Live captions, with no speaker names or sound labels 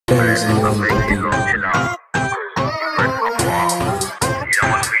Demzzy on the beat. No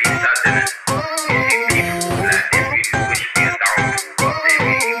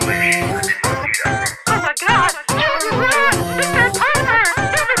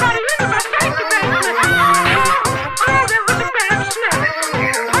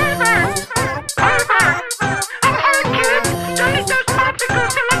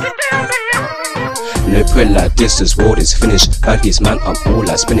put like this, this world is finished. Baggies man, I'm all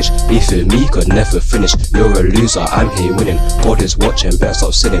like spinach. Beef with me could never finish. You're a loser, I'm here winning. God is watching, better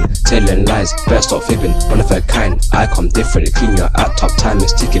stop sinning. Telling lies, better stop fibbing. One of a kind, I come different. Clean your act up, time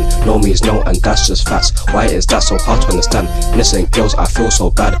is ticking. No means no, and that's just facts. Why is that so hard to understand? Innocent girls, I feel so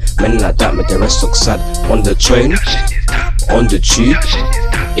bad. Men like that make the rest look sad. On the train, on the tube,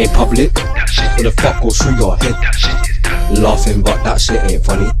 in public, what the fuck goes through your head? Laughing but that shit ain't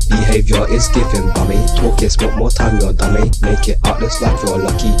funny. Behavior is giving bummy. Talk is more time you're dummy. Make it out this life you're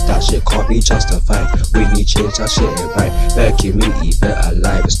lucky. That shit can't be justified. We need change, that shit ain't right. Better community, better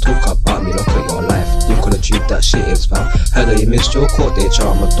lives. Talk about me, look at your life. You could've treat that shit is foul. Heard that you missed your court date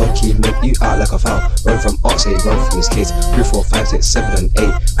trial. My document you out like a foul. Run from arts, run from this case. 3, 4, 5, 6, 7 and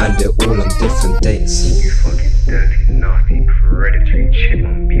 8. And they're all on different dates. You fucking dirty, nasty, predatory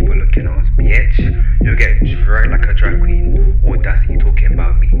chipmunk people looking ass bitch. You'll get dragged like a drag queen. Audacity talking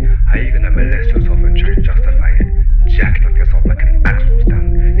about me. How you gonna molest yourself and try to justify it? Jacking up yourself like an axle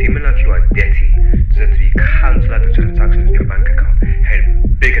stand. Seeming like you are dirty. Deserve to be cancelled out the transactions in your bank account.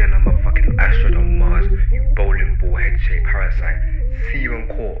 Head bigger than a motherfucking asteroid on Mars. You bowling ball head shaped parasite. See you in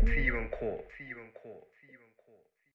court. See you in court. See you in court.